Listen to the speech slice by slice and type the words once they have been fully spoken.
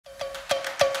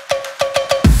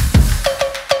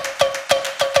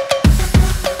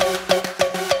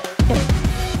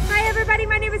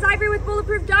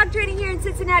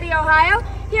Ohio.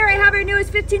 Here I have our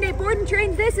newest 15-day board and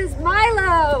train. This is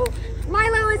Milo.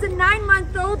 Milo is a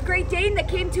 9-month-old Great Dane that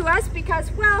came to us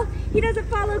because, well, he doesn't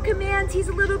follow commands. He's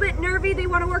a little bit nervy. They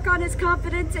want to work on his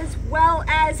confidence as well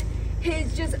as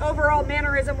his just overall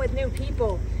mannerism with new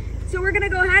people. So we're going to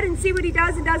go ahead and see what he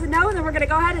does and doesn't know, and then we're going to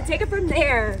go ahead and take it from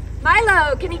there.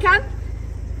 Milo, can he come?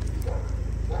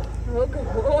 Oh,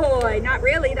 good boy. Not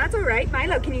really. That's all right.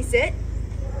 Milo, can he sit?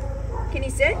 Can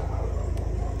he sit?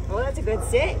 Oh, that's a good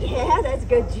sit. Yeah, that's a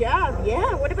good job.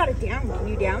 Yeah, what about a down? Can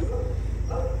you down?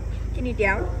 Can you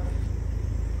down?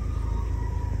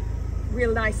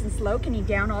 Real nice and slow. Can you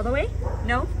down all the way?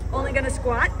 No? Only gonna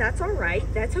squat? That's all right.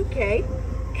 That's okay.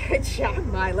 Good job,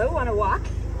 Milo. Want to walk?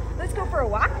 Let's go for a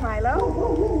walk,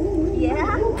 Milo.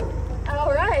 Yeah?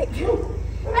 All right.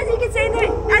 As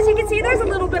you can see, there's a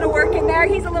little bit of work in there.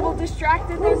 He's a little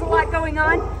distracted. There's a lot going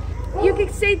on. You can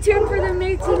stay tuned for the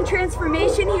amazing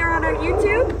transformation here on our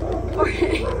YouTube.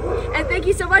 And thank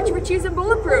you so much for choosing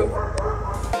Bulletproof.